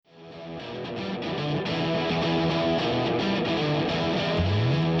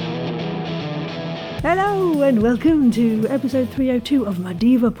Hello and welcome to episode 302 of my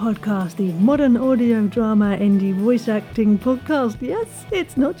Diva podcast, the modern audio drama indie voice acting podcast. Yes,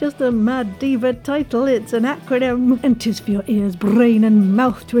 it's not just a Mad Diva title, it's an acronym, and 'tis for your ears, brain and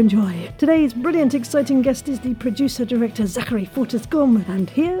mouth to enjoy. Today's brilliant, exciting guest is the producer-director Zachary Fortescue, and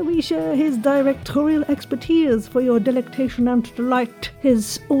here we share his directorial expertise for your delectation and delight.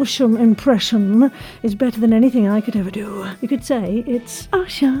 His awesome impression is better than anything I could ever do. You could say it's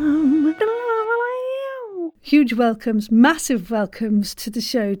awesome. Huge welcomes, massive welcomes to the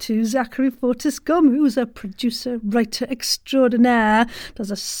show to Zachary Fortescue, who's a producer, writer extraordinaire,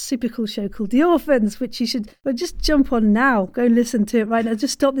 does a super cool show called The Orphans, which you should just jump on now. Go and listen to it right now.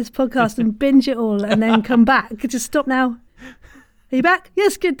 Just stop this podcast and binge it all and then come back. Just stop now. Are you back?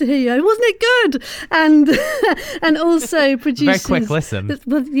 Yes, good to hear you. Wasn't it good? And also producers. Very quick listen.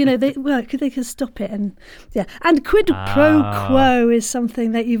 Well, you know, they can stop it and yeah. And quid pro quo is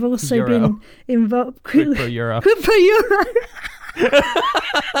something that you've also Euro. been involved. Quid pro euro. Quid pro euro.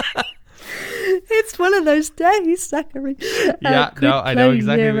 It's one of those days, Zachary. Yeah, no, I know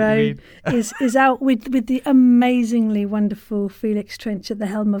exactly what you mean. is out with the amazingly wonderful Felix Trench at the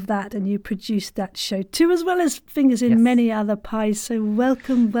helm of that, and you produced that show too, as well as fingers in many other pies. So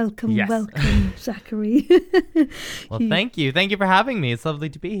welcome, Zachary. Well, thank you for having me. It's lovely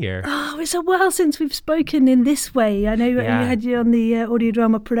to be here. Oh, it's a while since we've spoken in this way. I know you had you on the audio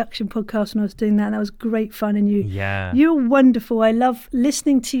drama production podcast when I was doing that, and that was great fun. And you're wonderful. I love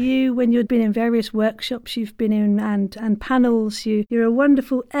listening to you when you've been in various workshops you've been in and panels. You're a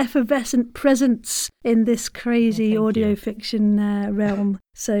wonderful effervescent presence in this crazy audio fiction realm.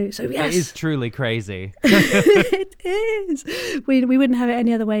 So yes. It is truly crazy. It is. We wouldn't have it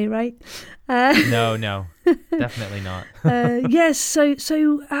any other way, right? No, definitely not. Yes, so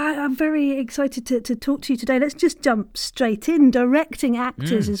I'm very excited to talk to you today. Let's just jump straight in. Directing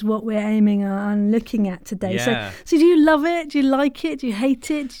actors is what we're aiming on looking at today. Yeah. So do you love it? Do you like it? Do you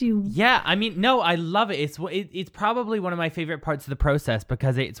hate it? Yeah, I mean, no, I love it. It's probably one of my favorite parts of the process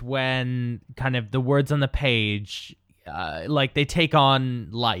because it's when kind of the words on the page like they take on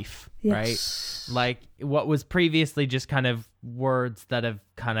life, right? Like what was previously just kind of words that have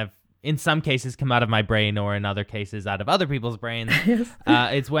kind of in some cases come out of my brain or in other cases out of other people's brains.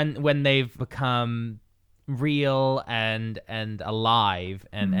 It's when they've become real and alive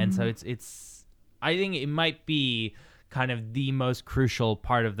and so it's I think it might be kind of the most crucial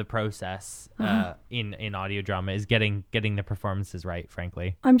part of the process in audio drama is getting the performances right,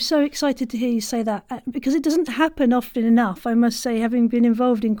 frankly. I'm so excited to hear you say that because it doesn't happen often enough. I must say, having been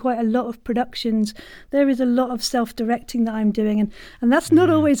involved in quite a lot of productions, there is a lot of self-directing that I'm doing, and that's not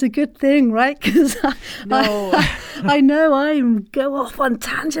always a good thing, right? Because I know I go off on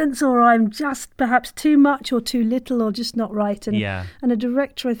tangents, or I'm just perhaps too much or too little or just not right. And a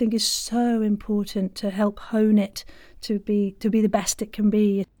director, I think, is so important to help hone it to be the best it can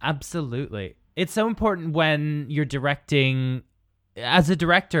be. Absolutely. It's so important when you're directing. As a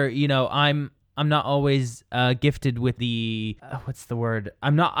director, you know, I'm not always gifted with the what's the word?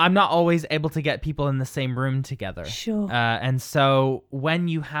 I'm not always able to get people in the same room together. Sure. And so when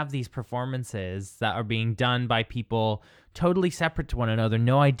you have these performances that are being done by people totally separate to one another,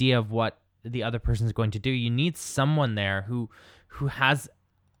 no idea of what the other person is going to do, you need someone there who has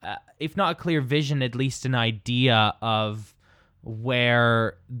if not a clear vision, at least an idea of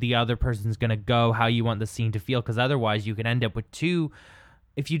where the other person's going to go, how you want the scene to feel, because otherwise you could end up with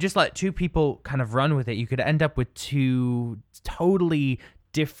if you just let two people kind of run with it, you could end up with two totally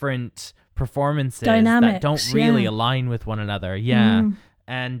different performances Dynamics, that don't really align with one another.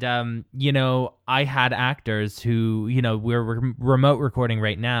 And, you know, I had actors who, you know, we're remote recording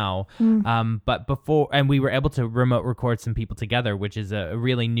right now, but before, and we were able to remote record some people together, which is a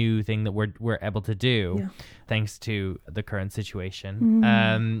really new thing that we're able to do thanks to the current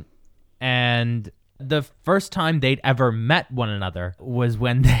situation. And the first time they'd ever met one another was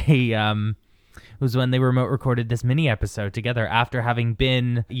when they remote recorded this mini episode together after having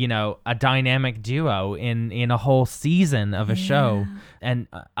been, you know, a dynamic duo in a whole season of a show. And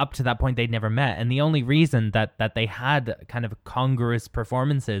up to that point, they'd never met. And the only reason that they had kind of congruous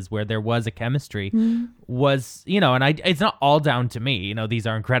performances where there was a chemistry was, you know, and it's not all down to me. You know, these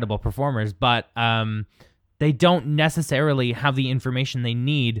are incredible performers, but they don't necessarily have the information they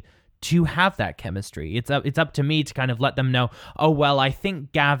need to have that chemistry. It's up to me to kind of let them know, oh, well, I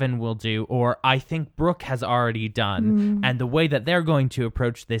think Gavin will do, or I think Brooke has already done, and the way that they're going to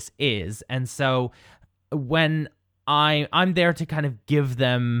approach this is. And so when I'm there to kind of give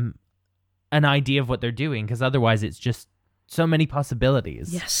them an idea of what they're doing, because otherwise it's just so many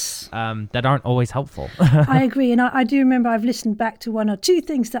possibilities. Yes. That aren't always helpful. I agree. And I do remember I've listened back to one or two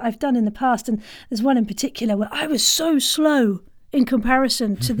things that I've done in the past. And there's one in particular where I was so slow in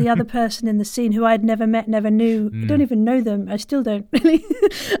comparison to the other person in the scene who I'd never met, never knew. I don't even know them. I still don't really.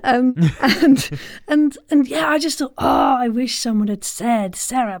 And yeah, I just thought, I wish someone had said,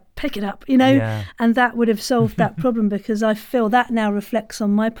 Sarah, pick it up, and that would have solved that problem, because I feel that now reflects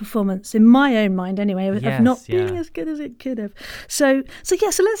on my performance in my own mind anyway, of not being as good as it could have. So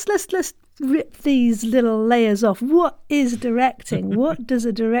let's rip these little layers off. What is directing? What does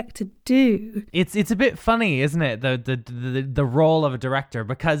a director do? It's a bit funny, isn't it? The role of a director,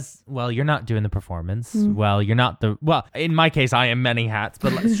 because, well, you're not doing the performance. Well, you're not in my case, I am many hats,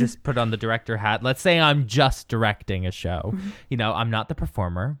 but let's just put on the director hat. Let's say I'm just directing a show. I'm not the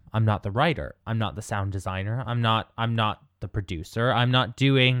performer. I'm not the writer. I'm not the sound designer. I'm not the producer. I'm not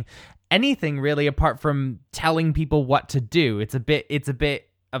doing anything really apart from telling people what to do. It's a bit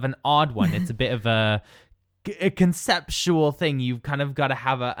of an odd one. It's a bit of a conceptual thing. You've kind of got to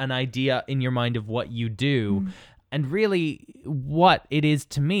have an idea in your mind of what you do. And really what it is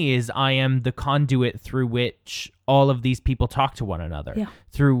to me is I am the conduit through which all of these people talk to one another,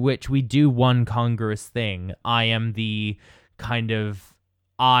 through which we do one congruous thing. I am the kind of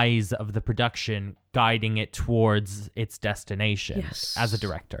eyes of the production guiding it towards its destination as a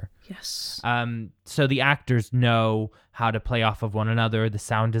director. Yes. So the actors know how to play off of one another. The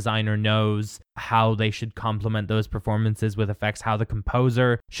sound designer knows how they should complement those performances with effects, how the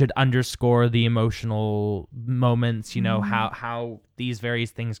composer should underscore the emotional moments, how these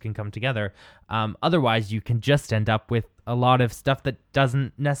various things can come together. Otherwise, you can just end up with a lot of stuff that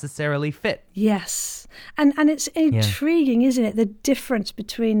doesn't necessarily fit. Yes. And it's intriguing, isn't it? The difference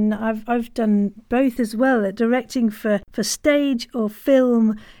between, I've done both as well. Directing for stage or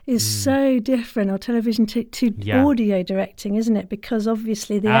film is so different, or television to audio directing, isn't it? Because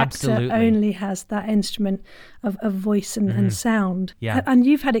obviously the actor only has that instrument of voice and sound. Yeah. And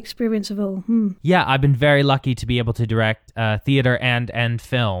you've had experience of all. Yeah, I've been very lucky to be able to direct theater and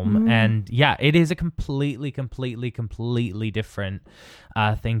film. And yeah, it is a completely different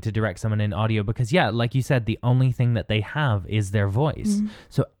thing to direct someone in audio, because like you said, the only thing that they have is their voice.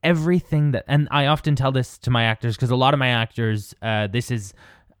 So everything and I often tell this to my actors, because a lot of my actors, this is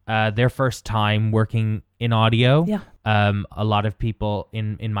their first time working in audio. A lot of people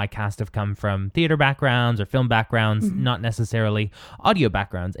in my cast have come from theater backgrounds or film backgrounds, not necessarily audio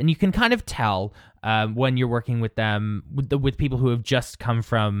backgrounds. And you can kind of tell when you're working with them, with people who have just come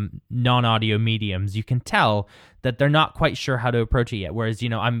from non-audio mediums, you can tell that they're not quite sure how to approach it yet. Whereas,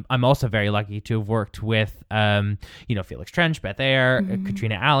 I'm also very lucky to have worked with, Felix Trench, Beth Eyre,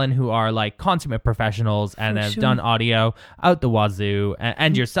 Katrina Allen, who are like consummate professionals and have done audio out the wazoo,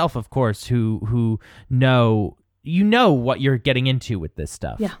 and yourself, of course, who know what you're getting into with this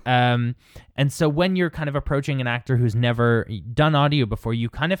stuff. And so when you're kind of approaching an actor who's never done audio before, you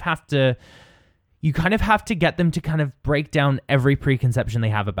kind of have to get them to kind of break down every preconception they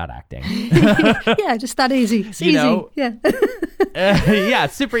have about acting. Yeah, just that easy. It's easy. Yeah. Yeah,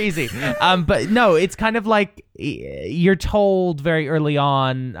 super easy. But no, it's kind of like you're told very early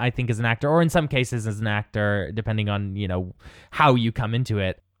on, I think, as an actor, or in some cases as an actor, depending on, how you come into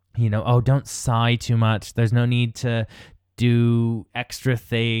it, don't sigh too much. There's no need to do extra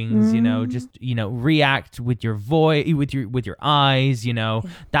things, just, react with your voice, with your eyes,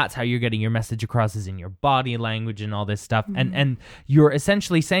 that's how you're getting your message across, is in your body language and all this stuff. And you're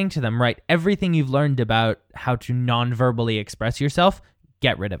essentially saying to them, right, everything you've learned about how to non-verbally express yourself,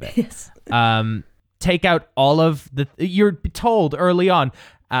 get rid of it. Yes. Take out all of you're told early on,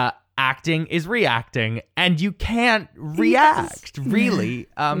 acting is reacting, and you can't react really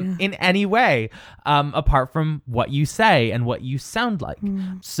in any way apart from what you say and what you sound like.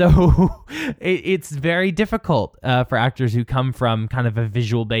 So it's very difficult for actors who come from kind of a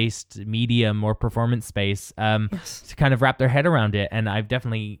visual-based medium or performance space to kind of wrap their head around it. And I've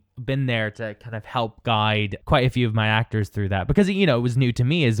definitely been there to kind of help guide quite a few of my actors through that, because it was new to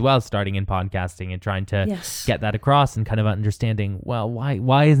me as well, starting in podcasting and trying to get that across, and kind of understanding, well,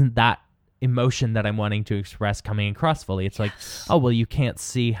 why isn't that emotion that I'm wanting to express coming across fully? It's like, oh, well, you can't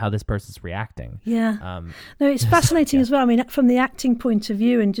see how this person's reacting. No, it's fascinating as well. I mean, from the acting point of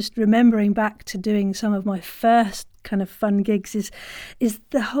view, and just remembering back to doing some of my first kind of fun gigs, is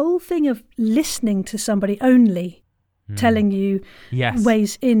the whole thing of listening to somebody only. telling you Yes.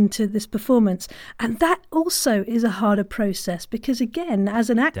 ways into this performance. And that also is a harder process because, again, as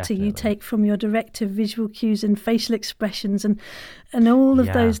an actor, you Definitely. take from your director visual cues and facial expressions and all of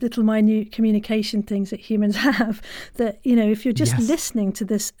Yeah. those little minute communication things that humans have that, you know, if you're just Yes. listening to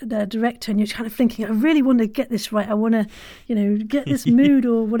this the director and you're kind of thinking, I really want to get this right, I want to, you know, get this mood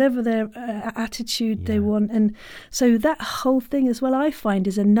or whatever their attitude they want. And so that whole thing as well, I find,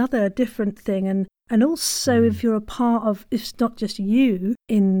 is another different thing. And also, if you're a part of, if it's not just you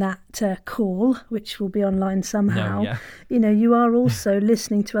in that call, which will be online somehow, you know, you are also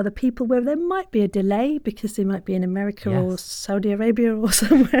listening to other people where there might be a delay because they might be in America or Saudi Arabia or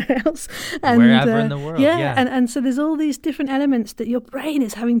somewhere else. And, wherever in the world. Yeah. And so there's all these different elements that your brain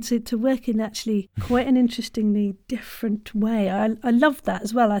is having to work in actually quite an interestingly different way. I love that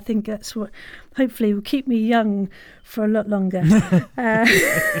as well. I think that's what hopefully will keep me young for a lot longer.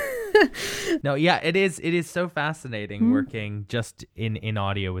 No, yeah, it is so fascinating working just in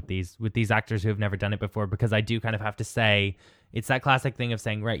audio with these actors who have never done it before, because I do kind of have to say, it's that classic thing of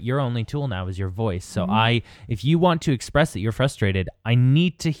saying, right, your only tool now is your voice. So if you want to express that you're frustrated, I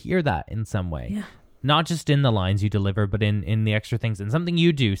need to hear that in some way. Yeah. Not just in the lines you deliver, but in the extra things. And something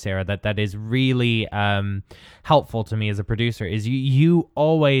you do, Sarah, that is really helpful to me as a producer is you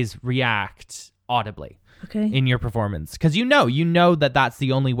always react audibly. Okay. In your performance, because you know that that's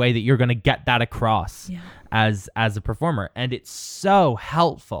the only way that you're going to get that across as a performer, and it's so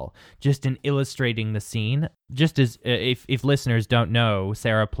helpful just in illustrating the scene. Just as if listeners don't know,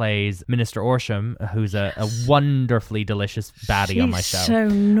 Sarah plays Minister Orsham, who's a wonderfully delicious baddie on my show. She's so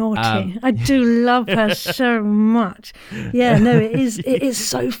naughty. I do love her so much. Yeah, no, it is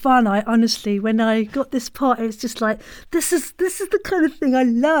so fun. I honestly, when I got this part, it was just like, this is the kind of thing I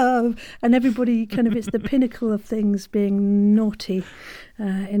love, and everybody kind of, it's the pinnacle of things being naughty.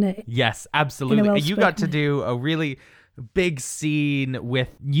 Yes, absolutely. You got to do a really big scene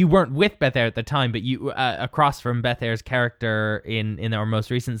you weren't with Beth Eyre at the time, but you across from Beth Eyre's character in our most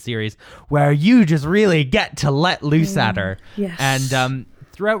recent series, where you just really get to let loose at her. Yes. And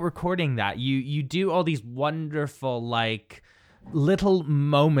throughout recording that, you do all these wonderful, like, little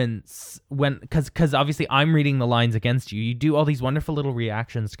moments when, because obviously I'm reading the lines against you. You do all these wonderful little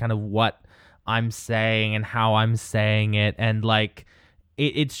reactions to kind of what I'm saying and how I'm saying it, and like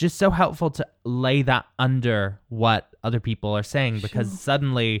it's just so helpful to lay that under what other people are saying, because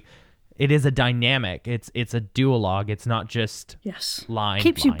suddenly it is a dynamic. It's a duologue. It's not just line.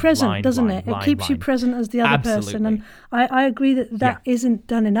 Keeps you present, doesn't it? It keeps you present as the other person, and I agree that isn't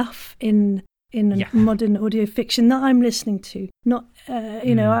done enough in modern audio fiction that I'm listening to. Not,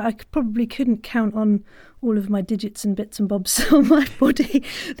 you know, I probably couldn't count on all of my digits and bits and bobs on my body,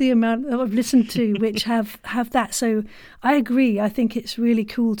 the amount that I've listened to, which have that. So I agree. I think it's really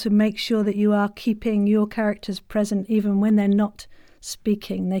cool to make sure that you are keeping your characters present, even when they're not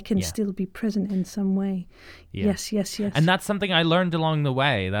speaking. They can still be present in some way. Yes. And that's something I learned along the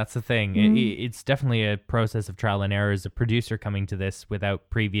way. That's the thing. It's definitely a process of trial and error as a producer coming to this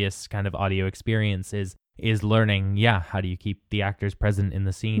without previous kind of audio experiences. Is learning, how do you keep the actors present in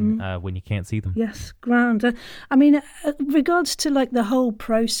the scene when you can't see them? Yes, grand. I mean, regards to like the whole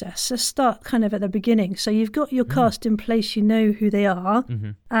process, let's start kind of at the beginning. So you've got your cast in place, you know who they are.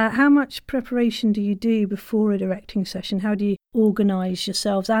 How much preparation do you do before a directing session? How do you organise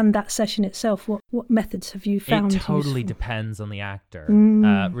yourselves and that session itself? What methods have you found? It totally depends on the actor,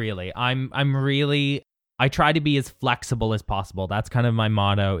 really. I try to be as flexible as possible. That's kind of my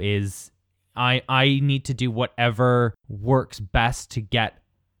motto is, I need to do whatever works best to get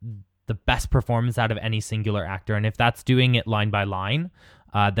the best performance out of any singular actor. And if that's doing it line by line,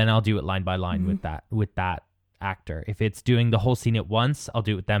 then I'll do it line by line with that actor. If it's doing the whole scene at once, I'll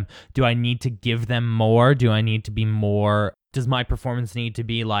do it with them. Do I need to give them more? Do I need to be more? Does my performance need to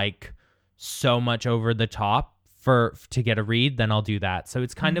be like so much over the top to get a read? Then I'll do that. So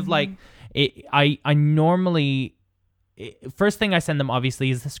it's kind of like I normally... First thing I send them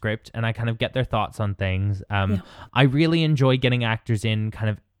obviously is the script, and I kind of get their thoughts on things. I really enjoy getting actors in kind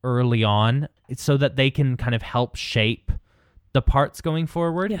of early on so that they can kind of help shape the parts going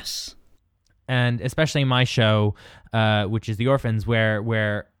forward. Yes. And especially in my show, which is The Orphans,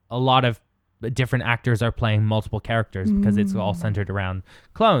 where a lot of different actors are playing multiple characters because it's all centered around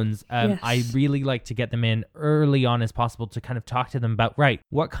clones. I really like to get them in early on as possible to kind of talk to them about, right,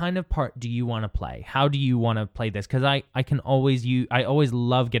 what kind of part do you want to play? How do you want to play this? Because I always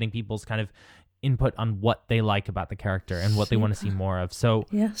love getting people's kind of input on what they like about the character and what they want to see more of. So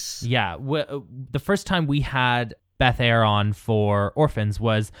the first time we had Beth Eyre on for Orphans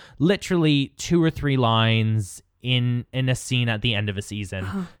was literally 2 or 3 lines in a scene at the end of a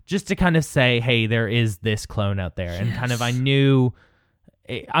season, just to kind of say, hey, there is this clone out there. And kind of I knew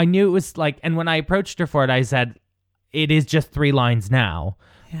it was like, and when I approached her for it, I said, it is just 3 lines now.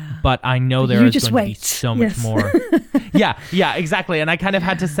 Yeah. But I know there is going to be so much more. Yeah, exactly. And I kind of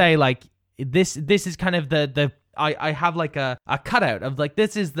had to say, like, this is kind of the I have like a cutout of like,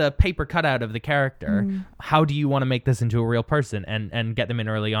 this is the paper cutout of the character. How do you want to make this into a real person and get them in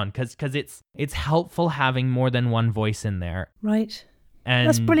early on? Because it's helpful having more than one voice in there. Right. And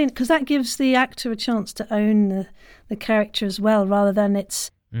that's brilliant, because that gives the actor a chance to own the character as well, rather than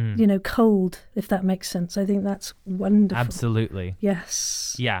it's cold, if that makes sense. I think that's wonderful. Absolutely.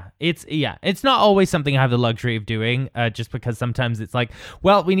 Yes. Yeah. It's not always something I have the luxury of doing, just because sometimes it's like,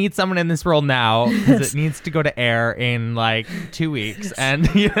 well, we need someone in this role now because it needs to go to air in like 2 weeks. And,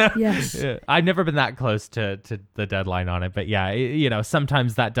 I've never been that close to the deadline on it. But yeah,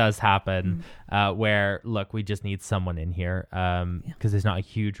 sometimes that does happen where, look, we just need someone in here because it's not a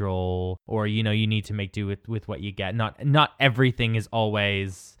huge role, or, you need to make do with what you get. Not everything is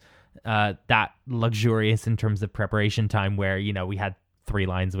always that luxurious in terms of preparation time, where we had 3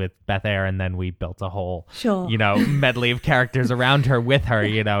 lines with Beth Eyre and then we built a whole medley of characters around her with her.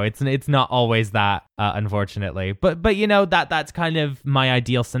 It's not always that, unfortunately, but that's kind of my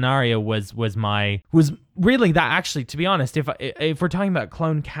ideal scenario was really that. Actually, to be honest, if we're talking about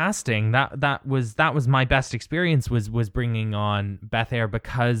clone casting, that was my best experience was bringing on Beth Eyre,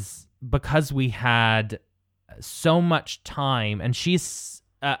 because we had so much time, and she's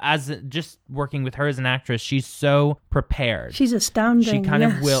as just working with her as an actress, she's so prepared. She's astounding. She kind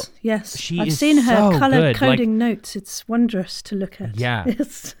of will. Yes, she I've seen her so color good. coding notes. It's wondrous to look at. Yeah,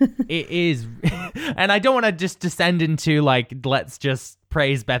 yes. It is. And I don't want to just descend into like, let's just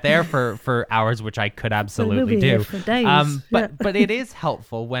praise Beth Eyre for hours, which I could absolutely do. Here for days. But it is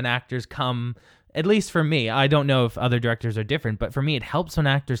helpful when actors come. At least for me, I don't know if other directors are different, but for me, it helps when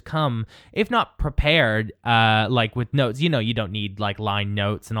actors come, if not prepared, like with notes. You don't need like line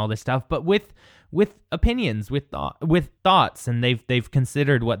notes and all this stuff, but with opinions, with thoughts, and they've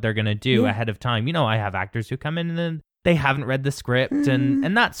considered what they're gonna do ahead of time. I have actors who come in and then they haven't read the script,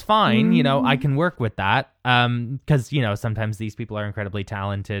 and that's fine. I can work with that, because sometimes these people are incredibly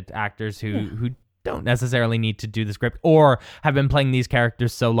talented actors who don't necessarily need to do the script, or have been playing these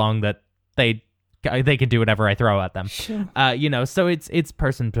characters so long that they can do whatever I throw at them. Sure. So it's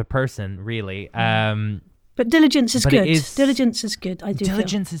person to person, really. But diligence is good. Diligence is good. I do.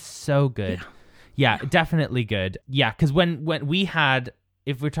 Diligence is so good. Yeah, definitely good. Yeah, because when we had,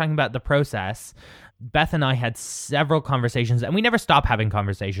 if we're talking about the process, Beth and I had several conversations, and we never stop having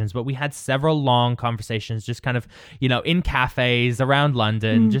conversations, but we had several long conversations, just kind of, in cafes around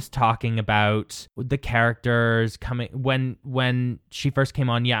London, just talking about the characters coming. When she first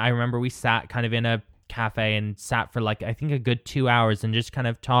came on, I remember we sat kind of in a cafe and sat for like, I think a good 2 hours, and just kind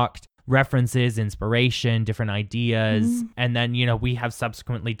of talked references, inspiration, different ideas. And then, we have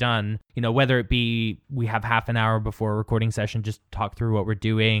subsequently done, whether it be we have half an hour before a recording session, just talk through what we're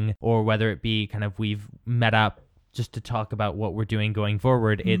doing, or whether it be kind of we've met up just to talk about what we're doing going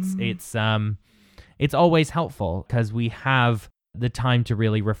forward. It's always helpful, because we have the time to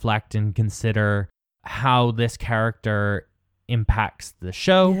really reflect and consider how this character impacts the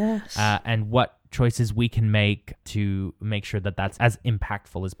show, and what choices we can make to make sure that that's as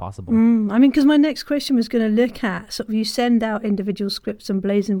impactful as possible. Because my next question was going to look at, sort of, you send out individual scripts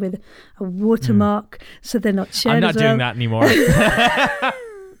emblazoned with a watermark, so they're not shared. I'm not doing that anymore.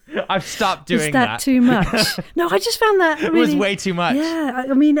 I've stopped doing that. Is that too much? No, I just found that really, it was way too much. Yeah,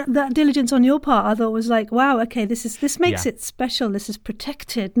 that diligence on your part, I thought was like, wow, okay, this makes it special. This is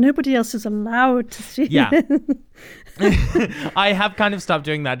protected. Nobody else is allowed to see it. I have kind of stopped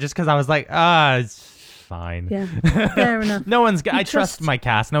doing that, just because I was like, it's fine. Yeah, fair enough. I trust my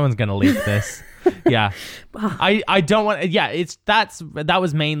cast. No one's gonna leak this. Yeah. I don't want. Yeah, that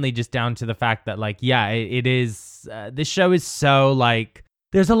was mainly just down to the fact that, like, it is. This show is so, like,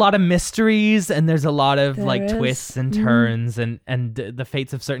 there's a lot of mysteries, and there's a lot of twists and turns, and the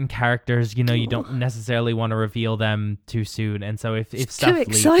fates of certain characters. You don't necessarily want to reveal them too soon, and so if stuff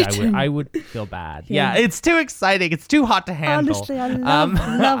leaks, I would feel bad. Yeah, it's too exciting. It's too hot to handle. Honestly, I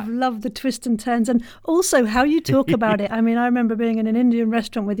love the twists and turns, and also how you talk about it. I remember being in an Indian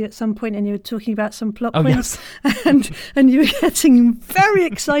restaurant with you at some point, and you were talking about some plot points, and you were getting very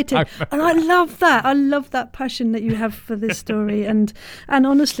excited, and I love that. I love that passion that you have for this story, and And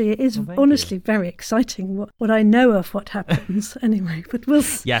honestly, it is Well, thank honestly very exciting what I know of what happens anyway. But we'll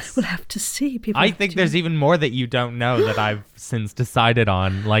have to see. People. I think there's even more that you don't know that I've since decided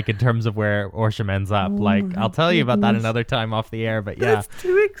on, like in terms of where Orsham ends up. I'll tell you about that another time off the air. But yeah, that's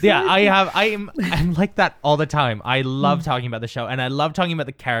too exciting. I'm like that all the time. I love talking about the show, and I love talking about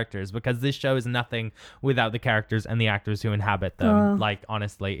the characters, because this show is nothing without the characters and the actors who inhabit them. Like,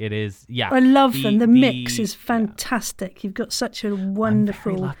 honestly, it is. Yeah, I love them. The mix is fantastic. You've got such a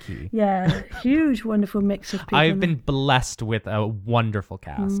wonderful, lucky. Huge, wonderful mix of people. I've been blessed with a wonderful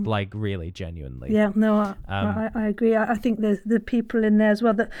cast, like really, genuinely. Yeah, no, I agree. I think the people in there as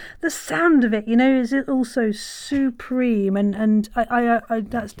well. The sound of it, is it also supreme, and I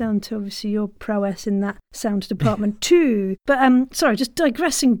that's down to obviously your prowess in that sound department too. But sorry, just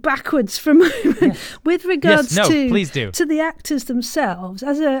digressing backwards for a moment. With regards please do. To the actors themselves,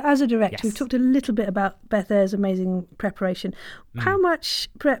 as a director, we've talked a little bit about Beth Eyre's amazing preparation. How much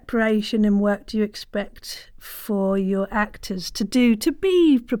preparation and work do you expect for your actors to do to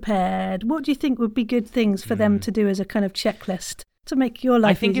be prepared? What do you think would be good things for them to do as a kind of checklist to make your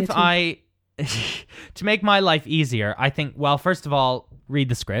life easier? I think to make my life easier, I think, well, first of all, read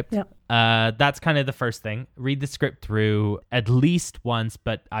the script. Yep. That's kind of the first thing. Read the script through at least once,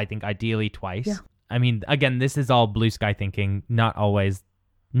 but I think ideally twice. Yeah. I mean, again, this is all blue sky thinking, not always.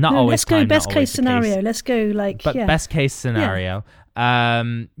 Let's go best case scenario. Let's go best case scenario.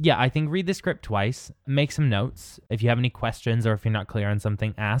 I think read the script twice, make some notes. If you have any questions or if you're not clear on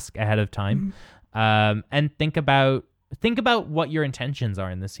something, ask ahead of time. And think about what your intentions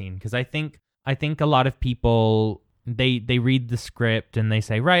are in the scene. Because I think a lot of people, they read the script and they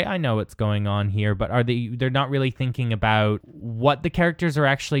say, right, I know what's going on here, but they're not really thinking about what the characters are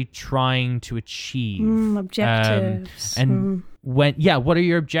actually trying to achieve. Objectives. What are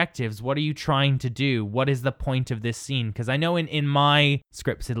your objectives? What are you trying to do? What is the point of this scene? Because I know in my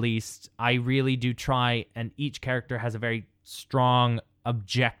scripts, at least, I really do try, and each character has a very strong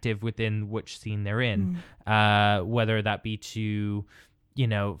objective within which scene they're in, whether that be to,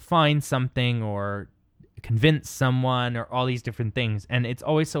 find something or convince someone or all these different things. And it's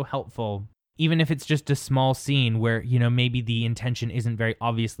always so helpful, even if it's just a small scene where, maybe the intention isn't very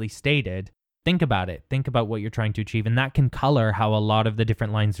obviously stated. Think about it. Think about what you're trying to achieve. And that can color how a lot of the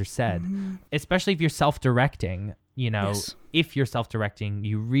different lines are said, especially if you're self-directing. If you're self-directing,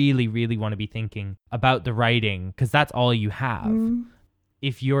 you really, really want to be thinking about the writing, because that's all you have.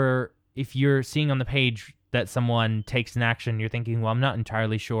 If you're seeing on the page that someone takes an action, you're thinking, well, I'm not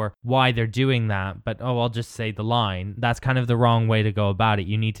entirely sure why they're doing that, but I'll just say the line. That's kind of the wrong way to go about it.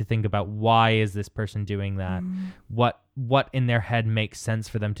 You need to think about, why is this person doing that? What in their head makes sense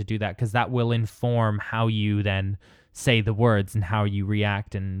for them to do that? Because that will inform how you then say the words and how you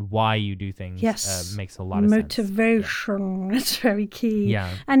react and why you do things. Yes. Makes a lot of sense. Motivation. That's very key.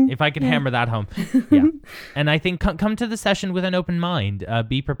 Yeah. And if I could hammer that home. Yeah. And I think come to the session with an open mind.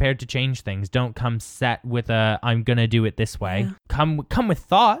 Be prepared to change things. Don't come set with I'm going to do it this way. Yeah. Come with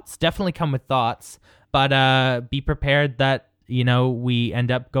thoughts. Definitely come with thoughts. But be prepared that, we end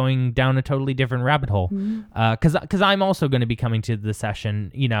up going down a totally different rabbit hole. Because I'm also going to be coming to the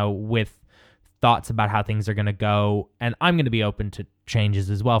session, with thoughts about how things are going to go, and I'm going to be open to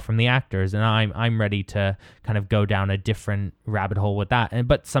changes as well from the actors, and I'm ready to kind of go down a different rabbit hole with that.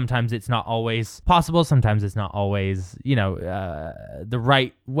 But sometimes it's not always possible. Sometimes it's not always, the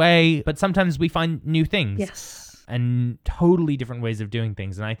right way. But sometimes we find new things. Yes. And totally different ways of doing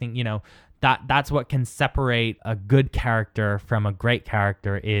things. And I think, that's what can separate a good character from a great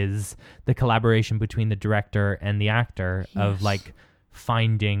character, is the collaboration between the director and the actor. Yes. Of like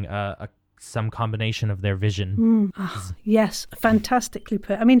finding some combination of their vision. Yes, fantastically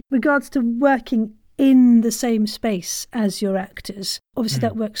put. I mean, regards to working in the same space as your actors, obviously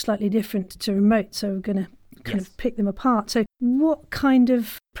that works slightly different to remote, so we're going to kind of pick them apart. So what kind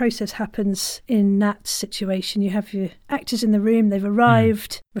of process happens in that situation? You have your actors in the room, they've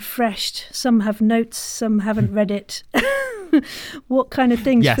arrived, refreshed, some have notes, some haven't read it. What kind of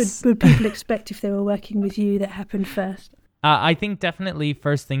things would people expect if they were working with you that happened first? I think definitely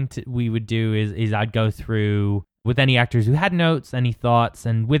first thing we would do is I'd go through with any actors who had notes, any thoughts,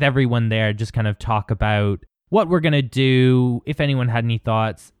 and with everyone there, just kind of talk about what we're going to do, if anyone had any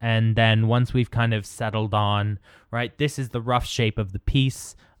thoughts. And then once we've kind of settled on, right, this is the rough shape of the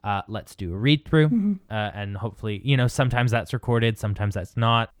piece, let's do a read through. And hopefully, sometimes that's recorded, sometimes that's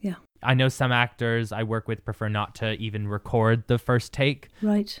not. Yeah. I know some actors I work with prefer not to even record the first take.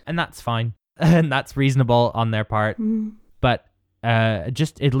 Right. And that's fine. And that's reasonable on their part. But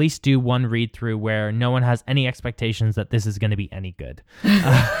just at least do one read through where no one has any expectations that this is going to be any good.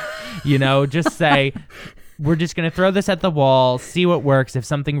 Just say, we're just going to throw this at the wall, see what works. If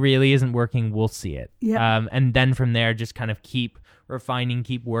something really isn't working, we'll see it. Yeah. And then from there, just kind of keep refining,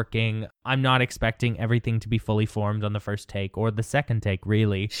 keep working. I'm not expecting everything to be fully formed on the first take or the second take,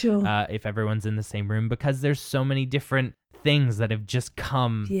 really. Sure. If everyone's in the same room, because there's so many different things that have just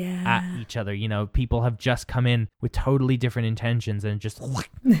come at each other. You know, people have just come in with totally different intentions and just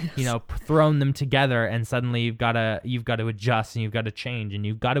you know, thrown them together, and suddenly you've got to adjust, and you've got to change, and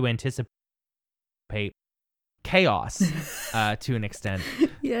you've got to anticipate chaos to an extent.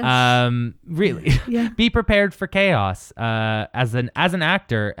 Yes. Really. Yeah. Be prepared for chaos as an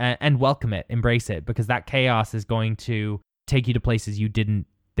actor, and welcome it, embrace it, because that chaos is going to take you to places you didn't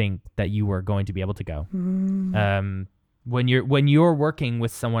think that you were going to be able to go. When you're working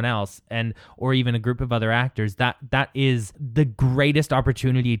with someone else or even a group of other actors, that is the greatest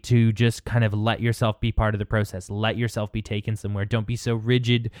opportunity to just kind of let yourself be part of the process, let yourself be taken somewhere. Don't be so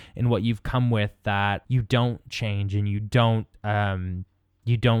rigid in what you've come with that you don't change and you don't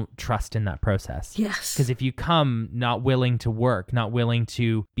trust in that process. Yes. Because if you come not willing to work, not willing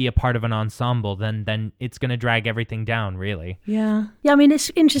to be a part of an ensemble, then it's going to drag everything down, really. Yeah. I mean,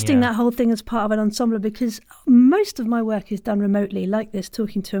 it's interesting that whole thing as part of an ensemble, because most of my work is done remotely, like this,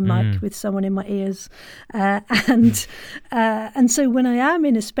 talking to a mic with someone in my ears, and so when I am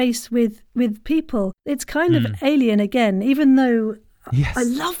in a space with people, it's kind of alien again, even though. Yes. I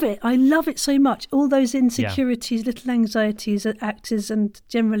love it so much. All those insecurities, little anxieties that actors and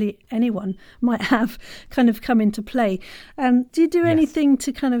generally anyone might have kind of come into play. Do you do anything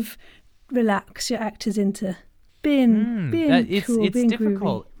to kind of relax your actors into being cool, it's being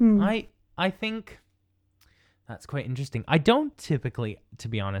difficult. groovy? I think that's quite interesting. I don't typically, to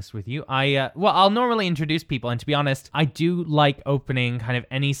be honest with you. I'll normally introduce people, and to be honest, I do like opening kind of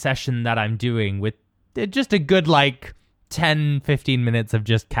any session that I'm doing with just a good 10-15 minutes of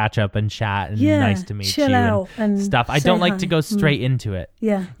just catch up and chat and nice to meet chill you out and stuff. I don't like to go straight into it.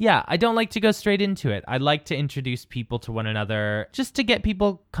 Yeah, I don't like to go straight into it. I like to introduce people to one another just to get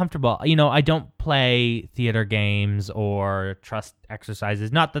people comfortable. You know, I don't play theater games or trust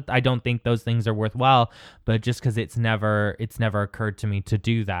exercises. Not that I don't think those things are worthwhile, but just because it's never occurred to me to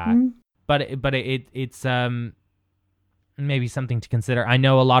do that. But it's maybe something to consider. I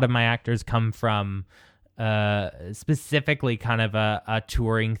know a lot of my actors come from specifically kind of a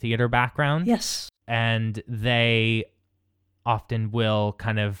touring theater background. Yes. And they often will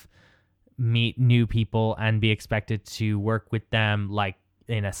kind of meet new people and be expected to work with them like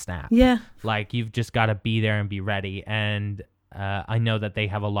in a snap. Yeah. Like you've just got to be there and be ready. And I know that they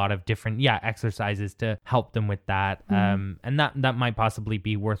have a lot of different exercises to help them with that. And that might possibly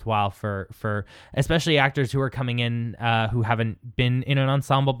be worthwhile for especially actors who are coming in who haven't been in an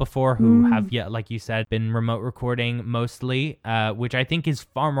ensemble before, who have like you said, been remote recording mostly, which I think is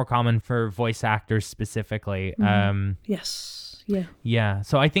far more common for voice actors specifically. Yes. Yeah.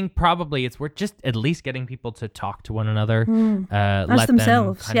 So I think probably it's worth just at least getting people to talk to one another, as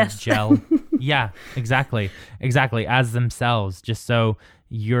themselves. Them kind of gel. Yeah, exactly. As themselves, just so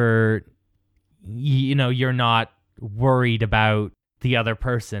you're not worried about the other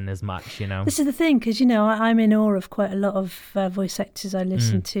person as much, This is the thing, because, I'm in awe of quite a lot of voice actors I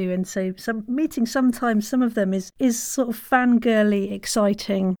listen to. And so meeting sometimes some of them is sort of fangirly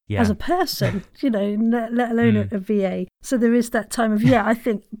exciting as a person, let alone a VA. So there is that time of, I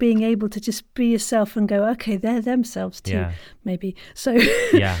think being able to just be yourself and go, okay, they're themselves too, maybe. So,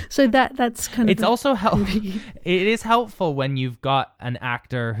 so that's kind of... It's also helpful. It is helpful when you've got an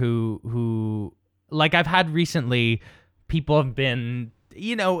actor who like I've had recently... People have been,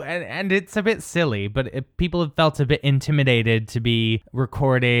 and it's a bit silly, but people have felt a bit intimidated to be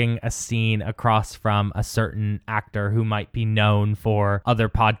recording a scene across from a certain actor who might be known for other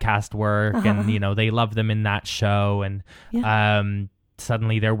podcast work, and they love them in that show, and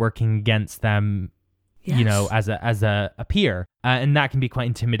suddenly they're working against them. As a peer, and that can be quite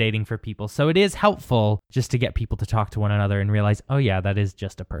intimidating for people. So it is helpful just to get people to talk to one another and realize, oh yeah, that is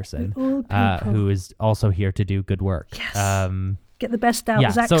just a person who is also here to do good work. Yes. Get the best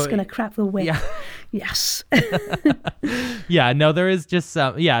out. Zach's going to crack the whip. Yeah. Yes. No, there is just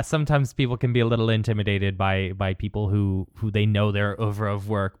sometimes people can be a little intimidated by people who they know they're over of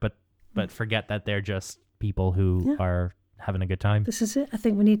work, but forget that they're just people who are having a good time. This is it. I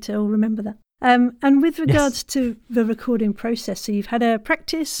think we need to all remember that. And with regards to the recording process, so you've had a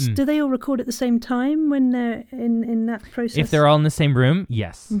practice. Do they all record at the same time when they're in that process? If they're all in the same room,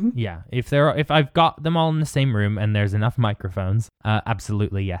 yes. Yeah. If I've got them all in the same room and there's enough microphones,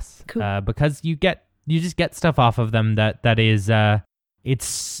 absolutely yes. Cool. Because you just get stuff off of them that is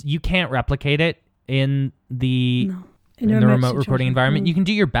you can't replicate it in the in the remote recording situation. environment. You can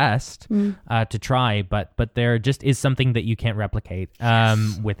do your best to try, but there just is something that you can't replicate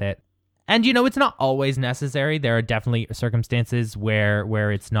with it. And, it's not always necessary. There are definitely circumstances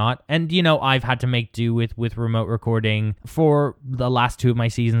where it's not. And, I've had to make do with remote recording for the last 2 of my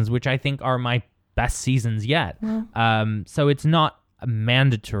seasons, which I think are my best seasons yet. So it's not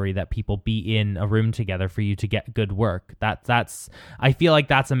mandatory that people be in a room together for you to get good work. That's I feel like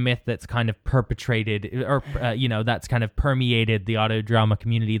that's a myth that's kind of perpetrated or that's kind of permeated the audio drama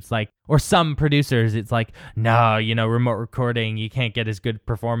community. It's like, or some producers, it's like, no, remote recording, you can't get as good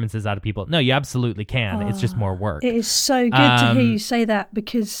performances out of people. No, you absolutely can. It's just more work. It is so good to hear you say that,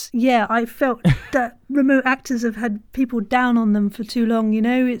 because I felt that remote actors have had people down on them for too long.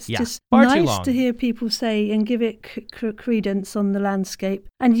 It's just nice to hear people say and give it credence on the landscape.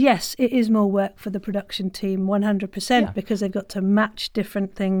 And yes, it is more work for the production team, 100%, because they've got to match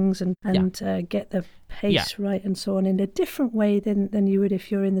different things and get the pace right and so on in a different way than you would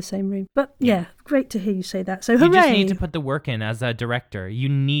if you're in the same room. But great to hear you say that. So hooray! You just need to put the work in as a director. You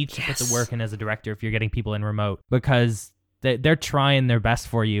need to put the work in as a director if you're getting people in remote, because they're trying their best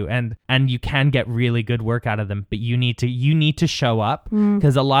for you, and you can get really good work out of them, but you need to show up,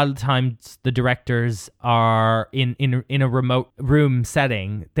 because a lot of times the directors are in a remote room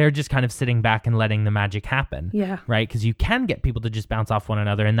setting. They're just kind of sitting back and letting the magic happen. Right? Because you can get people to just bounce off one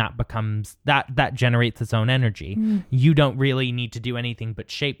another, and that becomes that generates its own energy. You don't really need to do anything but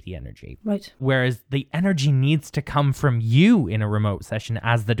shape the energy. Right. Whereas the energy needs to come from you in a remote session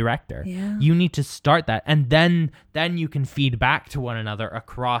as the director. You need to start that, and then you can feed back to one another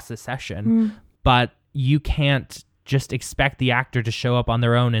across a session. But you can't just expect the actor to show up on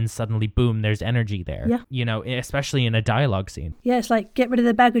their own and suddenly, boom, there's energy there. Especially in a dialogue scene. It's like, get rid of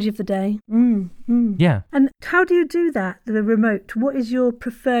the baggage of the day. Yeah. And how do you do that, the remote? What is your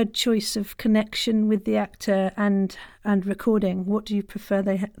preferred choice of connection with the actor and recording? What do you prefer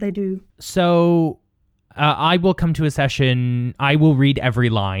they do? So I will come to a session. I will read every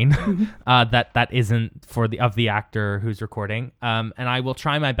line that isn't of the actor who's recording, and I will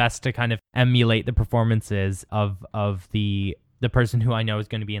try my best to kind of emulate the performances of the person who I know is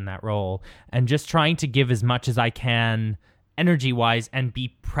going to be in that role, and just trying to give as much as I can energy-wise and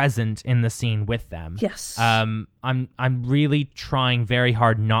be present in the scene with them. Yes. I'm really trying very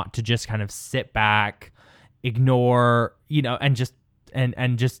hard not to just kind of sit back, ignore, and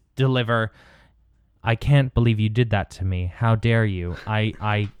just deliver. I can't believe you did that to me. How dare you?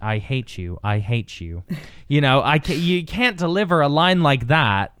 I hate you. I hate you. You can't deliver a line like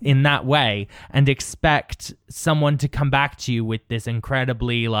that in that way and expect someone to come back to you with this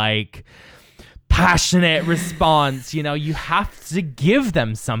incredibly passionate response. You have to give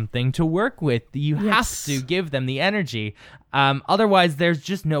them something to work with. You have to give them the energy. Otherwise, there's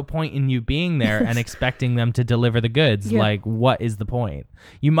just no point in you being there and expecting them to deliver the goods. What is the point?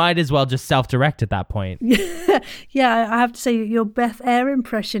 You might as well just self-direct at that point. I have to say your Beth Eyre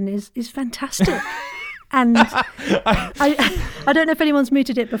impression is fantastic. And I don't know if anyone's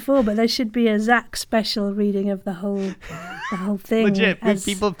mooted it before, but there should be a Zach special reading of the whole thing. Legit,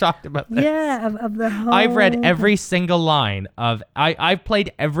 people have talked about this. Of the whole. I've read every single line of. I've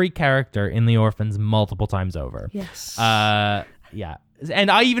played every character in The Orphans multiple times over. Yes.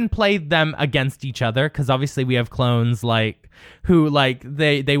 And I even played them against each other, because obviously we have clones who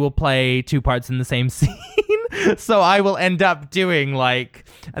they will play two parts in the same scene. So I will end up doing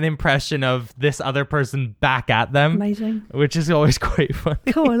an impression of this other person back at them. Amazing. Which is always quite funny.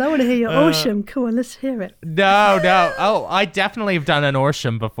 Come on, I want to hear your Orsham. Come on, let's hear it. No. Oh, I definitely have done an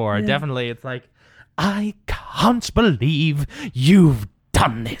Orsham before. Yeah. Definitely. It's like, I can't believe you've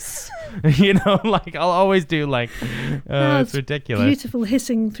done this. I'll always do it's ridiculous. Beautiful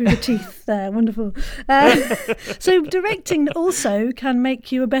hissing through the teeth there. Wonderful. So directing also can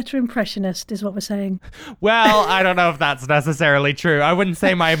make you a better impressionist, is what we're saying. Well, I don't know if that's necessarily true. I wouldn't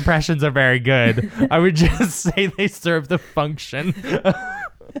say my impressions are very good. I would just say they serve the function. That's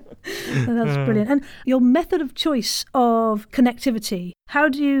brilliant. And your method of choice of connectivity, how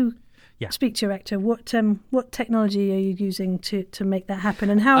do you speak to your actor? What technology are you using to make that happen,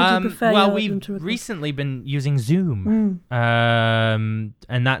 and how do you prefer them to record? We've recently been using Zoom, and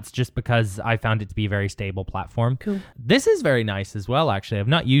that's just because I found it to be a very stable platform. Cool. This is very nice as well, actually. I've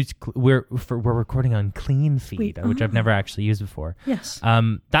not used. We're recording on Clean Feed, which I've never actually used before. Yes.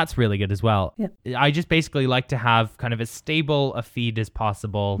 That's really good as well. Yep. I just basically like to have kind of as stable a feed as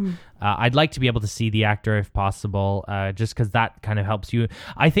possible. I'd like to be able to see the actor if possible, just because that kind of helps you.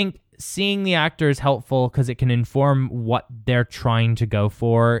 I think seeing the actor is helpful because it can inform what they're trying to go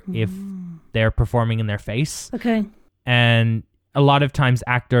for if they're performing in their face. Okay. And a lot of times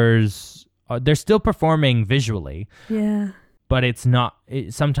actors they're still performing visually. Yeah. But it's not,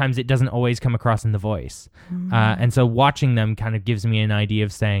 sometimes it doesn't always come across in the voice. And so watching them kind of gives me an idea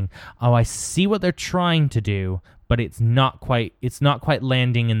of saying, oh, I see what they're trying to do, but it's not quite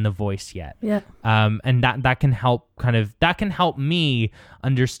landing in the voice yet. Yeah. And that can help me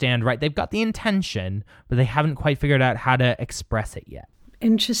understand, right, they've got the intention, but they haven't quite figured out how to express it yet.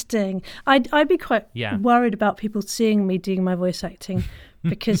 Interesting. I'd be quite worried about people seeing me doing my voice acting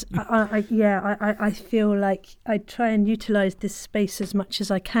because I feel like I try and utilize this space as much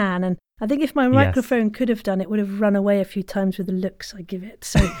as I can, and I think if my microphone could have done it, would have run away a few times with the looks I give it.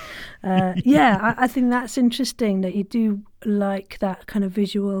 So, I think that's interesting that you do like that kind of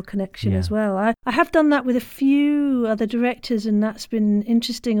visual connection as well. I have done that with a few other directors, and that's been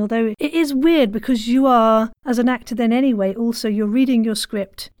interesting, although it is weird because you are, as an actor then anyway, also you're reading your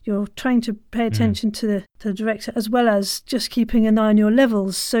script, you're trying to pay attention to the director as well as just keeping an eye on your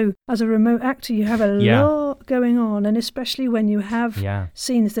levels. So as a remote actor, you have a lot going on, and especially when you have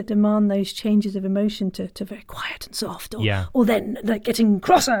scenes that demand those changes of emotion to very quiet and soft, or then like getting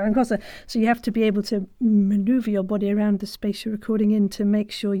crosser and crosser. So you have to be able to maneuver your body around the space you're recording in to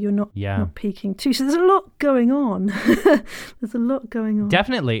make sure you're not peaking too. So there's a lot going on. There's a lot going on.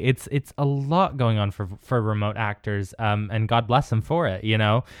 Definitely. It's a lot going on for remote actors, and God bless them for it, you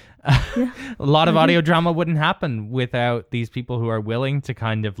know. A lot of audio drama wouldn't happen without these people who are willing to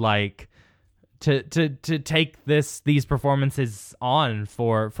kind of like to take these performances on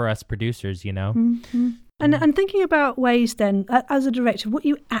for us producers, you know. And thinking about ways then, as a director, what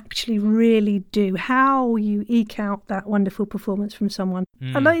you actually really do, how you eke out that wonderful performance from someone.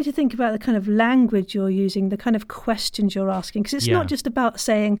 I'd like you to think about the kind of language you're using, the kind of questions you're asking, because it's not just about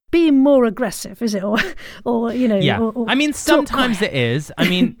saying, be more aggressive, is it? Or you know. Yeah. Or I mean, sometimes it is. I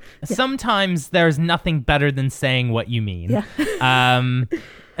mean, sometimes there's nothing better than saying what you mean. Yeah.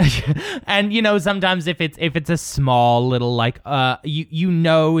 And you know, sometimes if it's a small little like you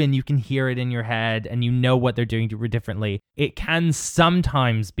know, and you can hear it in your head, and you know what they're doing differently, it can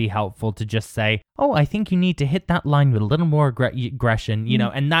sometimes be helpful to just say, oh, I think you need to hit that line with a little more aggression, you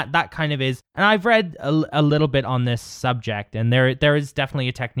know. And that kind of is, and I've read a little bit on this subject, and there is definitely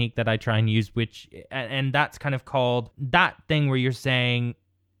a technique that I try and use, which, and that's kind of called that thing where you're saying,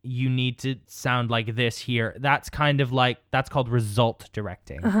 you need to sound like this here. That's kind of like, that's called result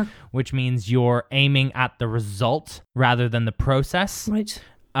directing, which means you're aiming at the result rather than the process. Right.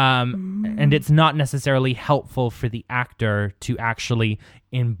 And it's not necessarily helpful for the actor to actually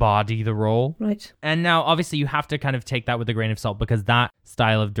embody the role. Right. And now, obviously, you have to kind of take that with a grain of salt, because that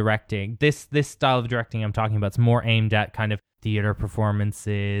style of directing, this style of directing I'm talking about, is more aimed at kind of theater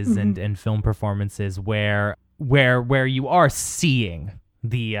performances and film performances where you are seeing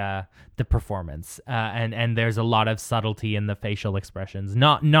the performance, and there's a lot of subtlety in the facial expressions,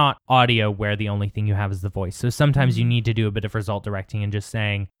 not audio where the only thing you have is the voice. So sometimes you need to do a bit of result directing and just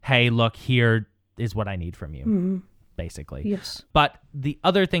saying, hey, look, here is what I need from you, basically. Yes. But the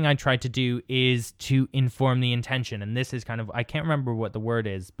other thing I try to do is to inform the intention, and this is kind of, I can't remember what the word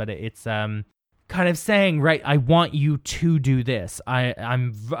is, but it's kind of saying, right, I want you to do this.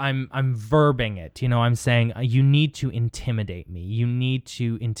 I'm verbing it. You know, I'm saying you need to intimidate me. You need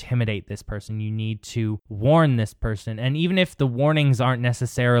to intimidate this person. You need to warn this person. And even if the warnings aren't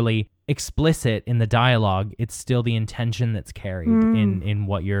necessarily explicit in the dialogue, it's still the intention that's carried in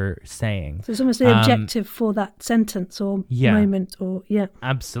what you're saying. So it's almost the objective for that sentence or moment or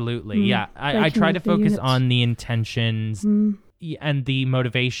Absolutely. I try to focus on the intentions and the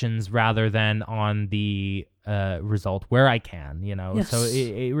motivations rather than on the result where I can, you know. So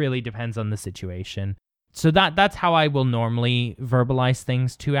it really depends on the situation. So that's how I will normally verbalize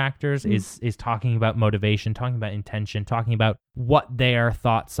things to actors, is talking about motivation, talking about intention, talking about what their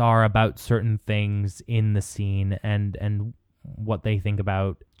thoughts are about certain things in the scene and what they think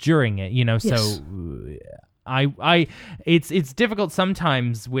about during it, you know. So it's difficult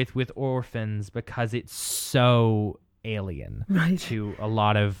sometimes with orphans because it's so alien to a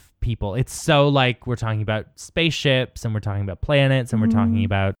lot of people. It's so like, we're talking about spaceships and we're talking about planets and we're talking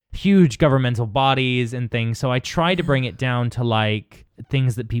about huge governmental bodies and things. So I try to bring it down to like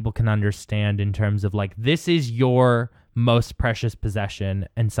things that people can understand in terms of like, this is your most precious possession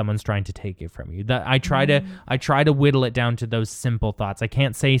and someone's trying to take it from you. That I try to whittle it down to those simple thoughts. I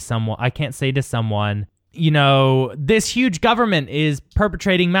can't say to someone, you know, this huge government is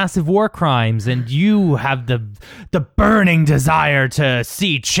perpetrating massive war crimes and you have the burning desire to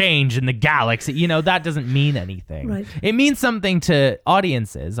see change in the galaxy. You know, that doesn't mean anything. Right. It means something to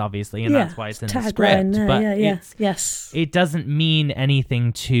audiences, obviously, and that's why it's in the script. But it doesn't mean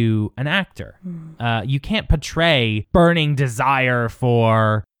anything to an actor. You can't portray burning desire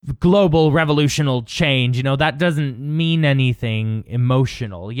for global revolutional change, you know, that doesn't mean anything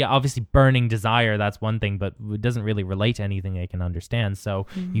emotional. Yeah, obviously burning desire, that's one thing, but it doesn't really relate to anything they can understand. So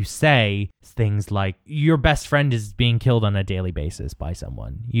you say things like your best friend is being killed on a daily basis by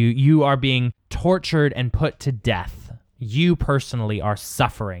someone. You are being tortured and put to death. You personally are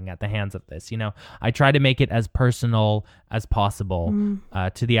suffering at the hands of this. You know, I try to make it as personal as possible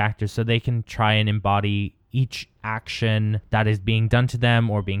to the actors so they can try and embody each action that is being done to them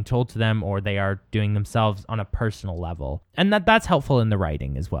or being told to them or they are doing themselves on a personal level. And that's helpful in the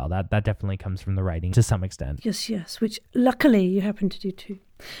writing as well. That definitely comes from the writing to some extent. Yes, which luckily you happen to do too.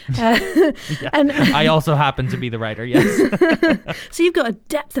 And I also happen to be the writer, yes. So you've got a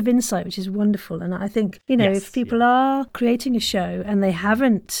depth of insight, which is wonderful. And I think, you know, if people are creating a show and they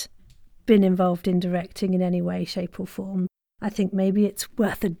haven't been involved in directing in any way, shape or form, I think maybe it's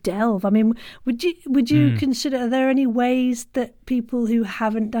worth a delve. I mean, would you consider, are there any ways that people who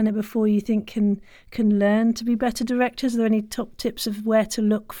haven't done it before you think can learn to be better directors? Are there any top tips of where to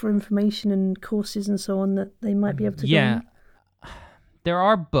look for information and courses and so on that they might be able to go on? There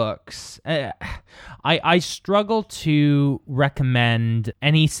are books. I struggle to recommend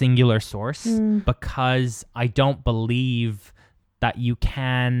any singular source because I don't believe that you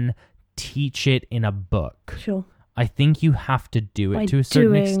can teach it in a book. Sure. I think you have to do it to a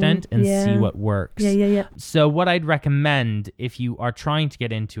certain extent and see what works. Yeah. So what I'd recommend if you are trying to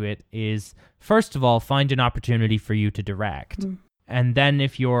get into it is, first of all, find an opportunity for you to direct. And then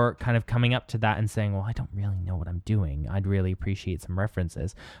if you're kind of coming up to that and saying, well, I don't really know what I'm doing, I'd really appreciate some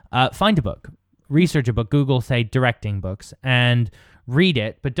references. Find a book, research a book, Google, say, directing books, and read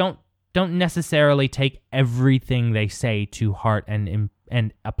it, but don't necessarily take everything they say to heart and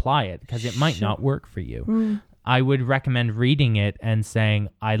apply it, because it might not work for you. I would recommend reading it and saying,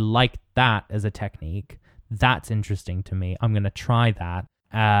 I like that as a technique. That's interesting to me. I'm going to try that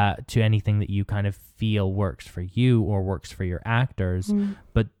to anything that you kind of feel works for you or works for your actors.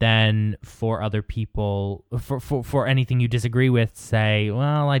 But then for other people, for anything you disagree with, say,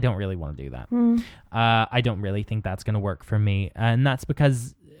 well, I don't really want to do that. I don't really think that's going to work for me. And that's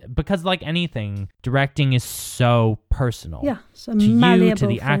because like anything, directing is so personal. Yeah, so to you, to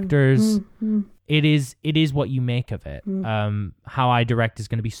the thing. Actors. It is what you make of it. How I direct is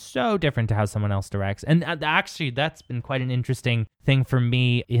going to be so different to how someone else directs. And actually, that's been quite an interesting thing for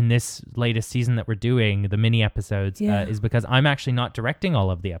me in this latest season that we're doing, the mini episodes, is because I'm actually not directing all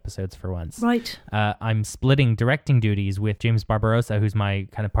of the episodes for once. Right. I'm splitting directing duties with James Barbarossa, who's my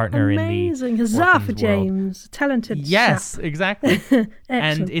kind of partner in the Amazing. Huzzah for James. Talented Yes, chap. exactly.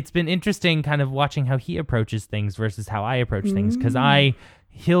 And it's been interesting kind of watching how he approaches things versus how I approach things, because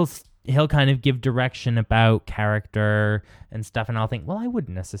he'll kind of give direction about character and stuff, and I'll think, well, I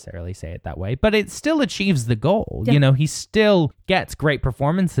wouldn't necessarily say it that way, but it still achieves the goal. You know, he still gets great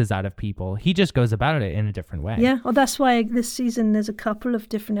performances out of people. He just goes about it in a different way. Yeah, well, that's why this season there's a couple of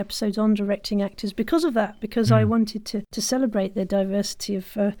different episodes on directing actors because of that, because I wanted to celebrate the diversity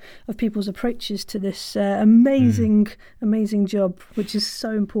of people's approaches to this amazing job, which is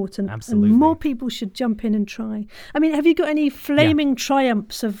so important. Absolutely. And more people should jump in and try. I mean, have you got any flaming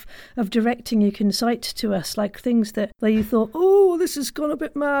triumphs of directing you can cite to us, like things where you thought, oh, this has gone a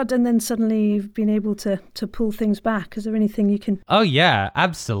bit mad, and then suddenly you've been able to pull things back? Is there anything you can... Oh yeah,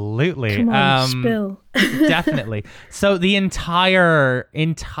 absolutely. Come on, spill. Definitely. So the entire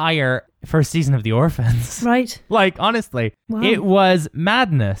first season of The Orphans. Right. Like, honestly, It was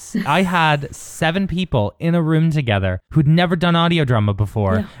madness. I had 7 people in a room together who'd never done audio drama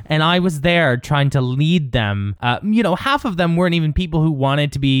before. And I was there trying to lead them. Half of them weren't even people who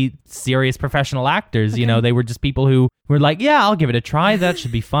wanted to be serious professional actors. You know, they were just people who were like, yeah, I'll give it a try. That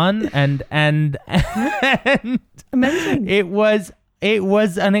should be fun. And amazing. It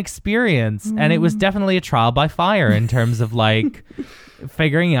was an experience, and it was definitely a trial by fire in terms of like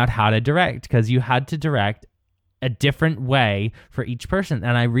figuring out how to direct, because you had to direct a different way for each person.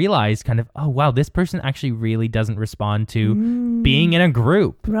 And I realized kind of, oh, wow, this person actually really doesn't respond to being in a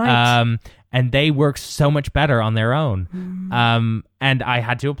group. Right. And they work so much better on their own. And I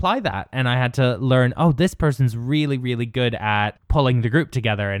had to apply that. And I had to learn, oh, this person's really, really good at pulling the group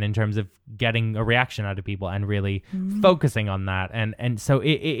together and in terms of getting a reaction out of people and really focusing on that. And so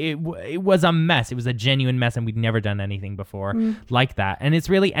it was a mess. It was a genuine mess, and we'd never done anything before like that. And it's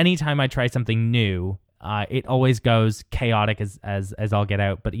really anytime I try something new, it always goes chaotic as all get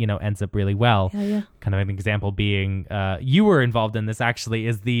out, but ends up really well. Yeah. Kind of an example being you were involved in this actually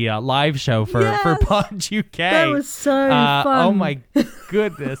is the live show for Pod UK. That was so fun. Oh my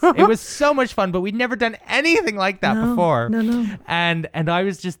goodness, it was so much fun, but we'd never done anything like that before. No. And I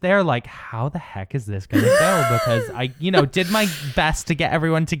was just there like, how the heck is this gonna go? Because I did my best to get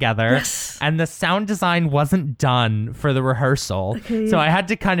everyone together. Yes. And the sound design wasn't done for the rehearsal. Okay, so I had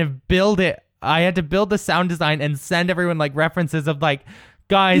to kind of build it. I had to build the sound design and send everyone like references of like,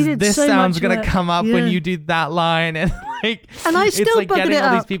 guys, this so sound's much gonna work. come up when you do that line, and like, And I still it's like buggered getting it all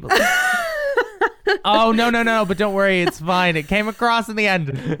up. these people. Oh no! But don't worry, it's fine. It came across in the end.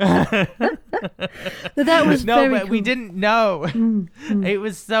 That was no, very but cool. we didn't know. It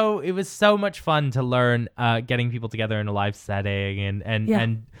was so much fun to learn getting people together in a live setting,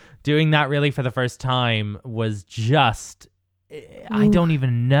 and doing that really for the first time was just. I don't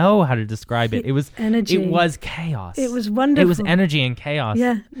even know how to describe it. It was energy. It was chaos. It was wonderful. It was energy and chaos.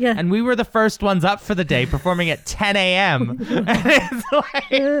 Yeah. And we were the first ones up for the day, performing at 10 a.m. And it's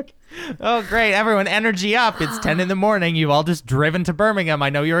like, oh, great. Everyone, energy up. It's 10 in the morning. You've all just driven to Birmingham. I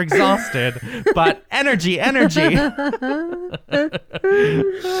know you're exhausted, but energy.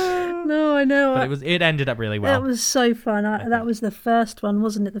 No, I know. But it ended up really well. That was so fun. That was the first one,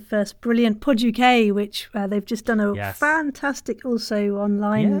 wasn't it? The first brilliant Pod UK, which they've just done a fantastic also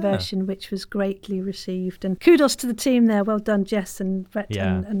online version, which was greatly received. And kudos to the team there. Well done, Jess and Brett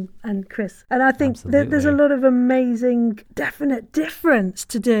and Chris. And I think there's a lot of amazing, definite difference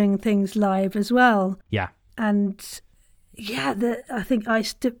to doing things live as well. Yeah. And I think I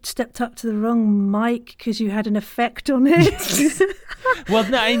stepped up to the wrong mic because you had an effect on it. Well,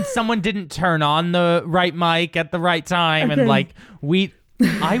 no, and someone didn't turn on the right mic at the right time. Okay. And like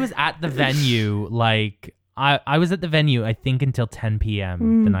I was at the venue, like I was at the venue, I think until 10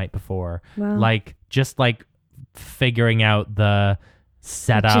 p.m. the night before. Wow. Like just like figuring out the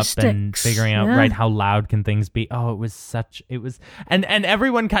setup and figuring out how loud can things be. Oh, it was and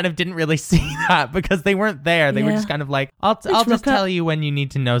everyone kind of didn't really see that because they weren't there. They were just kind of like, I'll just tell you when you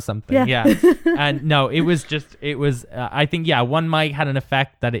need to know something. Yeah. And no, it was I think one mic had an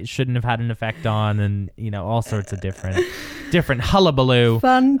effect that it shouldn't have had an effect on, and all sorts of different hullabaloo.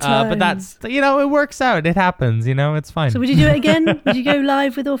 Fun times. But that's it works out. It happens. It's fine. So would you do it again? Would you go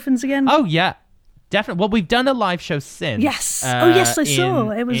live with Orphans again? Oh yeah. Definitely. Well, we've done a live show since. Yes. Yes, I saw.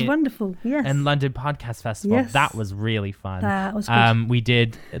 It was wonderful. Yes. And London Podcast Festival. Yes. That was really fun. That was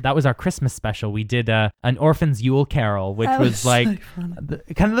good. That was our Christmas special. We did an Orphans Yule Carol, which was like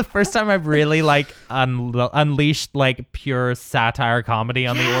kind of the first time I've really like unleashed like pure satire comedy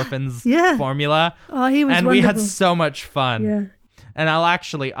on the Orphans formula. Oh, he was wonderful. We had so much fun. Yeah. And I'll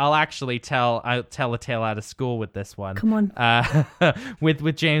actually tell a tale out of school with this one. Come on.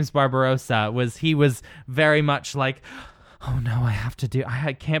 With James Barbarossa, he was very much like, oh no,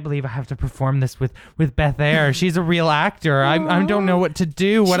 I can't believe I have to perform this with Beth Eyre. She's a real actor. I don't know what to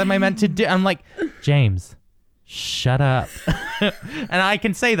do. What am I meant to do? I'm like, James, shut up. And I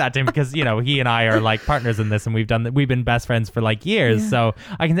can say that to him because he and I are like partners in this, and we've been best friends for like years. So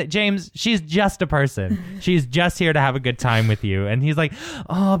I can say, James, she's just a person. She's just here to have a good time with you. And he's like,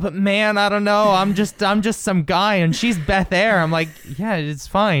 oh, but man, I don't know. I'm just some guy, and she's Beth Eyre. I'm like, yeah, it's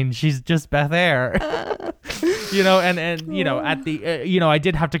fine. She's just Beth Eyre. And at the I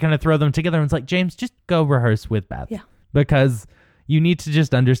did have to kind of throw them together. And it's like, James, just go rehearse with Beth. Yeah. Because you need to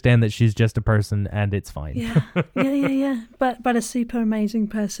just understand that she's just a person, and it's fine. Yeah. But a super amazing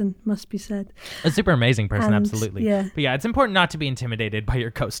person, must be said. A super amazing person, absolutely. Yeah. But it's important not to be intimidated by your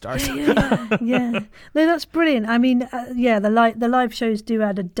co-stars. Yeah. No, that's brilliant. I mean, the live shows do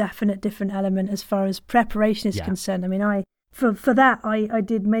add a definite different element as far as preparation is concerned. I mean, for that, I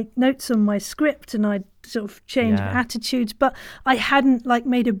did make notes on my script, and I sort of changed attitudes, but I hadn't like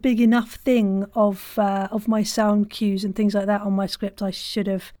made a big enough thing of my sound cues and things like that on my script. I should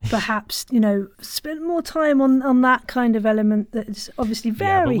have perhaps spent more time on that kind of element that is obviously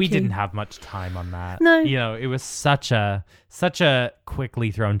very but we key. Didn't have much time on that. No, it was such a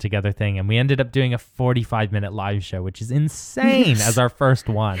quickly thrown together thing, and we ended up doing a 45-minute live show, which is insane as our first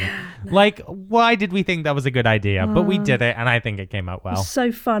one. Like, why did we think that was a good idea? But we did it, and I think it came out well.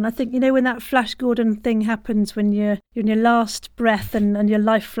 So fun. I think when that Flash Gordon thing happens, when you're in your last breath and your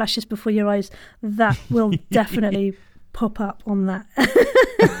life flashes before your eyes, that will definitely pop up on that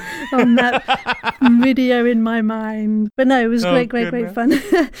on that video in my mind. But no, it was great fun.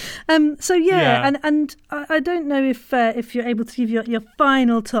 So and I don't know if you're able to give your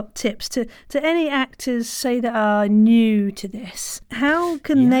final top tips to any actors, say, that are new to this. How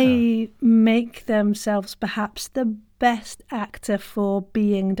can they make themselves perhaps the best actor for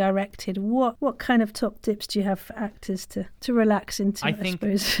being directed, what kind of top tips do you have for actors to relax into? I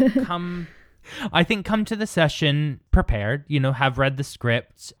suppose. I think come to the session prepared, have read the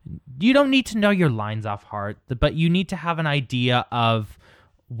script. You don't need to know your lines off heart, but you need to have an idea of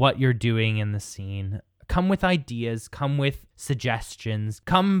what you're doing in the scene. Come with ideas, come with suggestions,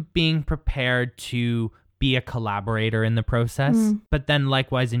 come being prepared to be a collaborator in the process, but then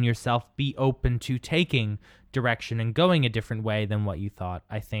likewise in yourself, be open to taking direction and going a different way than what you thought.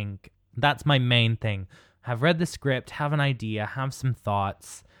 I think that's my main thing. Have read the script, have an idea, have some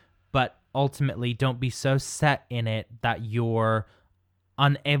thoughts, but ultimately don't be so set in it that you're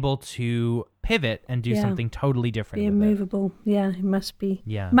unable to pivot and do something totally different. Be immovable. It must be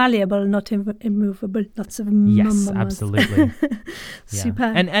malleable, not immovable. Lots of yes, absolutely. Super.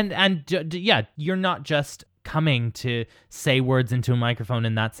 And you're not just coming to say words into a microphone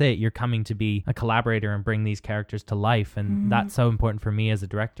and that's it. You're coming to be a collaborator and bring these characters to life, and that's so important for me as a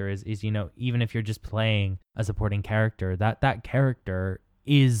director. Is even if you're just playing a supporting character, that character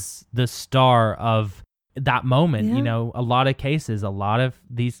is the star of that moment. A lot of cases, a lot of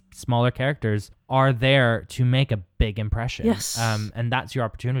these smaller characters are there to make a big impression. Yes. And that's your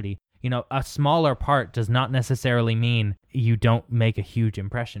opportunity. A smaller part does not necessarily mean you don't make a huge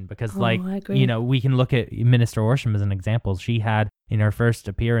impression, because we can look at Minister Orsham as an example. She had, in her first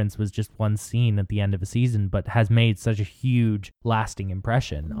appearance, was just one scene at the end of a season, but has made such a huge lasting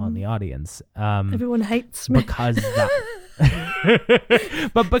impression on the audience. Everyone hates me. Because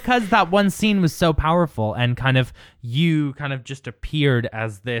because that one scene was so powerful, and you just appeared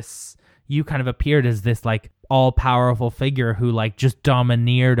as this, like all-powerful figure who just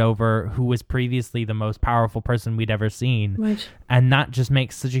domineered over who was previously the most powerful person we'd ever seen. Right. And that just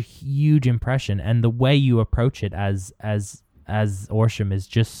makes such a huge impression. And the way you approach it as Orsham is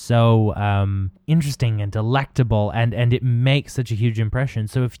just so interesting and delectable, and it makes such a huge impression.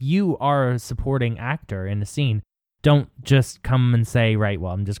 So if you are a supporting actor in a scene, don't just come and say, right,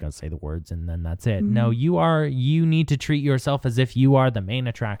 well, I'm just going to say the words and then that's it. No, you need to treat yourself as if you are the main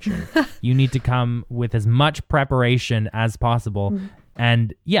attraction. You need to come with as much preparation as possible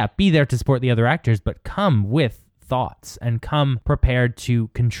and be there to support the other actors, but come with thoughts and come prepared to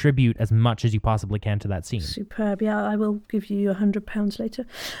contribute as much as you possibly can to that scene. Superb. Yeah, I will give you £100 later.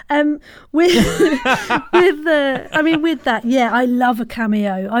 With that, I love a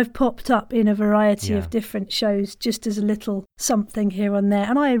cameo. I've popped up in a variety of different shows just as a little something here and there,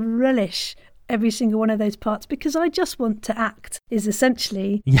 and I relish every single one of those parts because I just want to act is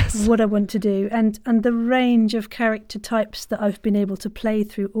essentially what I want to do, and the range of character types that I've been able to play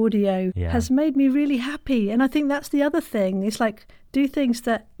through audio has made me really happy. And I think that's the other thing. It's like, do things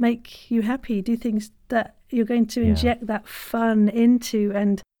that make you happy, do things that you're going to inject that fun into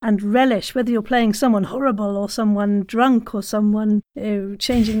and relish, whether you're playing someone horrible or someone drunk or someone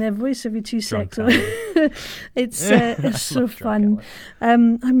changing their voice every 2 seconds. It's so fun. I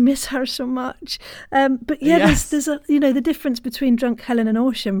miss her so much. But there's a the difference between Drunk Helen and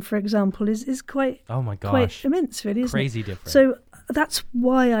Orsham, for example, is quite quite immense, really, isn't crazy it? Different. So that's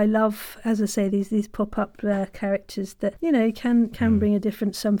why I love, as I say, these pop-up characters that can bring a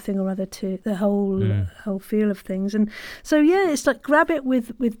different something or other to the whole feel of things. And so it's like grab it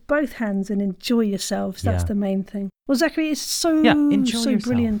with both hands and enjoy yourselves. That's the main thing. Well, Zachary, it's so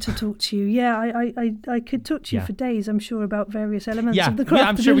brilliant to talk to you. Yeah, I could talk to you for days, I'm sure, about various elements of the craft. Yeah,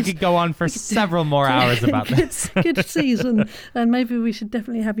 I'm sure we could go on for several more hours about this. Good season, and maybe we should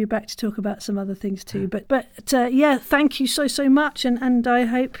definitely have you back to talk about some other things too. But thank you so much, and I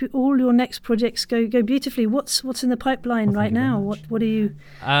hope all your next projects go beautifully. What's in the pipeline right now? What are you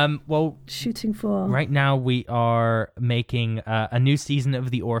shooting for? Right now we are making a new season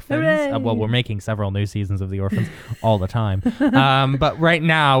of The Orphans. We're making several new seasons of The Orphans all the time. But right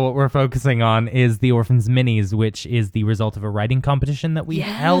now what we're focusing on is The Orphans Minis, which is the result of a writing competition that we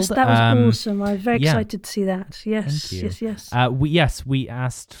held. That was awesome. I was very excited to see that. Yes. Thank you. Yes. We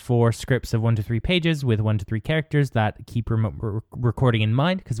asked for scripts of 1 to 3 pages with 1 to 3 characters that keep remote recording in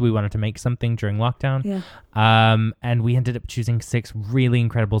mind, because we wanted to make something during lockdown. And we ended up choosing 6 really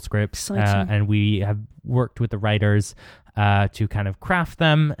incredible scripts, and we have worked with the writers to kind of craft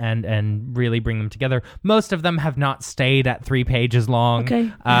them and really bring them together. Most of them have not stayed at 3 pages long.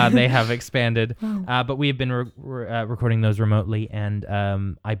 Okay. They have expanded. Wow. But we have been recording those remotely, and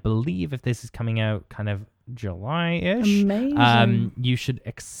I believe if this is coming out kind of July-ish, amazing. You should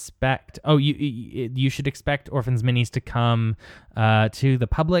expect you should expect Orphans Minis to come to the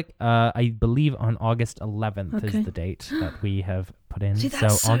public. I believe on August 11th is the date that we have put in. See,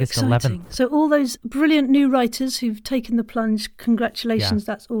 that's so August exciting. 11th. So all those brilliant new writers who've taken the plunge, congratulations,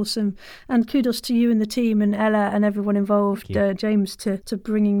 that's awesome. And kudos to you and the team and Ella and everyone involved, James, to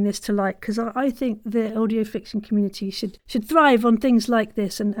bringing this to light, because I think the audio fiction community should thrive on things like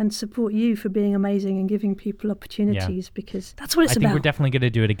this and support you for being amazing and giving people opportunities, because that's what it's about. I think we're definitely going to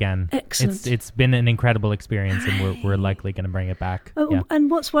do it again. Excellent. It's been an incredible experience, and we're likely going to bring it back.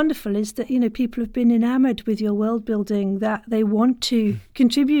 And what's wonderful is that, people have been enamored with your world building, that they want to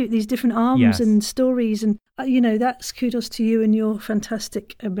contribute these different arms and stories, and that's kudos to you and your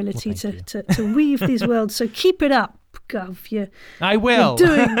fantastic ability to weave these worlds. So keep it up, Gov. I will.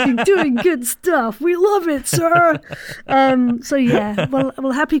 You're doing good stuff. We love it, sir.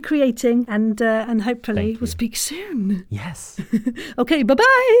 Well, happy creating, and hopefully we'll speak soon. Yes. Okay,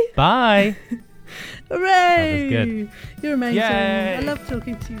 bye-bye. Bye. Hooray! That was good. You're amazing. Yay. I love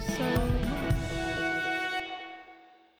talking to you so much.